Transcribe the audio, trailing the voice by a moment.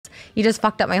you just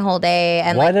fucked up my whole day.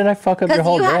 And why did I fuck up your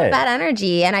whole day? Because you had bad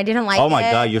energy, and I didn't like it. Oh my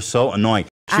God, you're so annoying.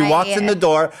 She walks in the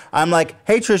door. I'm like,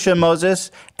 hey, Trisha and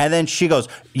Moses. And then she goes,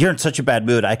 you're in such a bad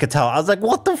mood. I could tell. I was like,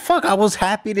 what the fuck? I was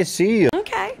happy to see you.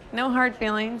 Okay, no hard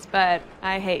feelings, but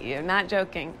I hate you. Not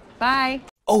joking. Bye.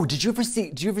 Oh, did you ever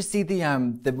see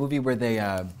the movie where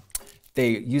they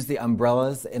use the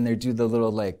umbrellas and they do the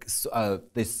little like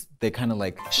they kind of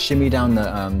like shimmy down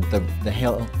the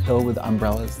hill with the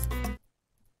umbrellas?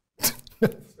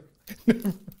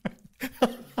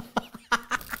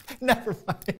 Never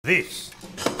mind. This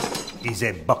is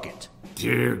a bucket.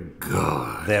 Dear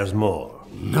God. There's more.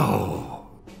 No.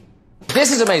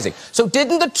 This is amazing. So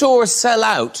didn't the tour sell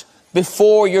out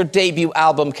before your debut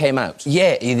album came out?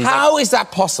 Yeah. How is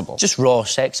that possible? Just raw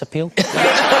sex appeal. People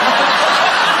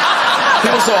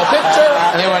saw a picture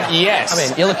and they went, yes. I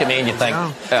mean, you look at me and you think,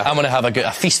 I'm going to have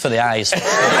a feast for the eyes.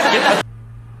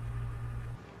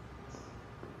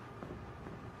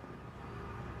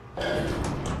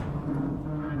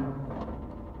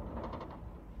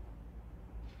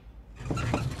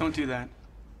 Don't do that.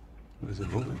 What is it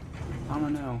moving? I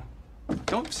don't know.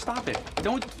 Don't stop it.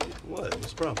 Don't. What?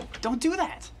 What's the problem? Don't do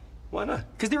that. Why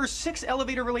not? Because there are 6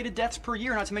 elevator-related deaths per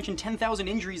year, not to mention 10,000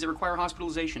 injuries that require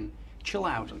hospitalization. Chill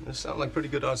out. That sounds like pretty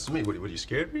good odds to me. What are you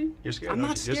scared of me? You're scared? I'm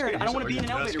not scared. I don't want to be in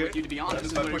an elevator with you, to be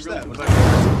honest. If I push that.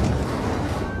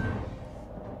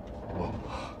 Whoa.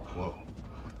 Whoa.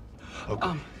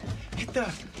 Okay. Hit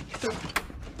the.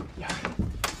 Yeah.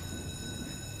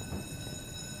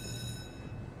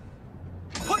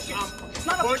 Push it! It's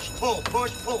not a push,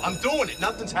 pull. I'm doing it.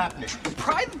 Nothing's happening.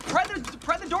 Pry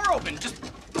the door open. Just.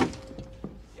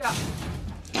 Yeah.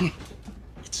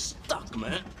 It's stuck,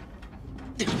 man.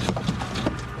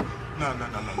 No,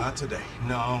 not today.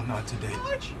 No, not today.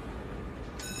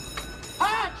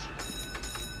 Hatch!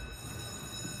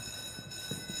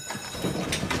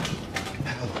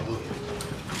 Hallelujah.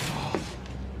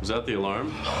 Was that the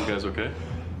alarm? You guys okay?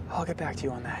 I'll get back to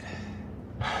you on that.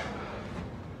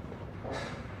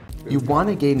 You want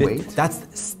to gain weight?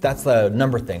 That's a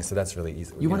number thing, so that's really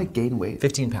easy. You want to gain weight?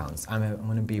 15 pounds. I'm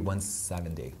going to be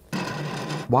 170.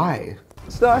 Why?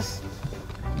 It's nice.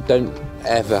 Don't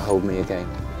ever hold me again.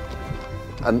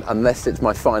 Unless it's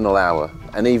my final hour.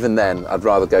 And even then, I'd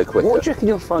rather go quicker. What do you reckon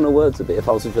your final words would be if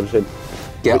I was to finish it?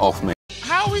 Get off me.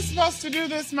 How are we supposed to do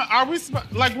this? Are we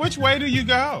like, which way do you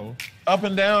go? Up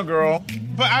and down, girl.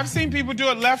 But I've seen people do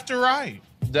it left to right.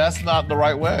 That's not the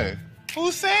right way.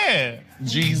 Who said?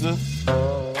 Jesus.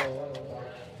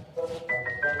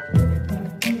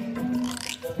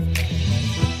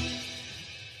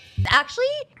 Actually,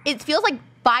 it feels like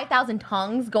 5,000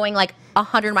 tongues going like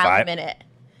 100 miles a minute.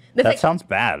 That sounds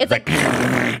bad. It's like...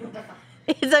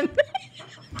 it's a... Do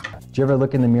you ever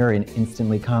look in the mirror and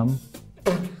instantly come?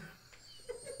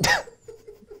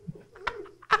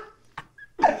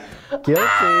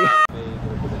 Guilty.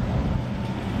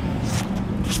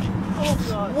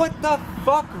 What the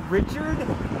fuck, Richard?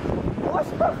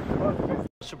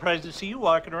 Surprised to see you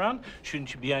walking around.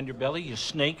 Shouldn't you be on your belly, you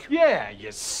snake? Yeah,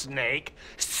 you snake.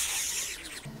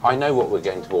 I know what we're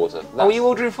going towards. Oh, are you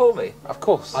ordering for me? Of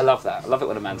course. I love that. I love it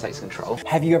when a man takes control.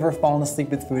 Have you ever fallen asleep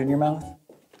with food in your mouth?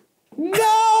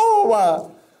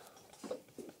 No!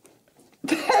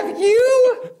 Have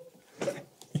you?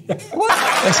 What?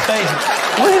 It's fake.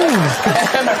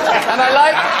 And I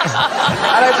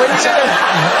when you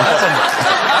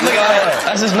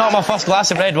Listen, this is not my first glass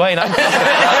of red wine.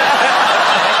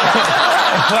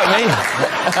 Fuck me.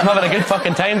 I'm having a good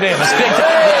fucking time, Dave. It's great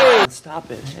time.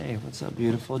 Stop it. Hey, what's up,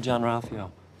 beautiful? John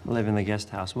Ralphio. I live in the guest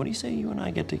house. What do you say you and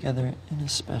I get together in a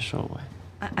special way?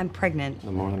 I'm pregnant.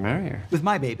 The more the merrier. With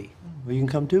my baby. Well, you can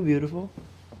come too, beautiful.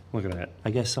 Look at that.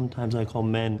 I guess sometimes I call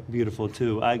men beautiful,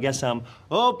 too. I guess I'm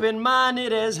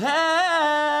open-minded as hell.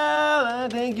 I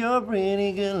think you're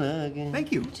pretty good looking.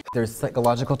 Thank you. There's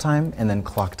psychological time and then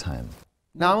clock time.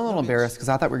 Now I'm a little embarrassed because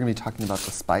I thought we were going to be talking about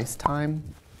the spice time.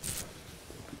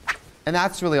 And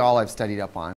that's really all I've studied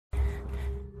up on.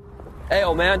 Hey,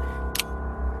 old man.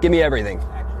 Give me everything.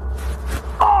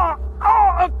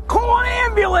 Call an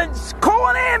ambulance! Call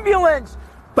an ambulance!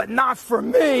 But not for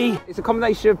me! It's a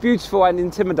combination of beautiful and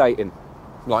intimidating.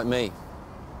 Like me.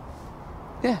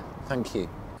 Yeah, thank you.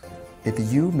 If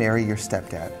you marry your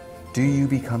stepdad, do you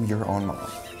become your own mom?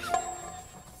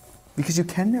 Because you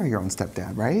can marry your own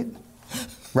stepdad, right?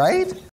 Right?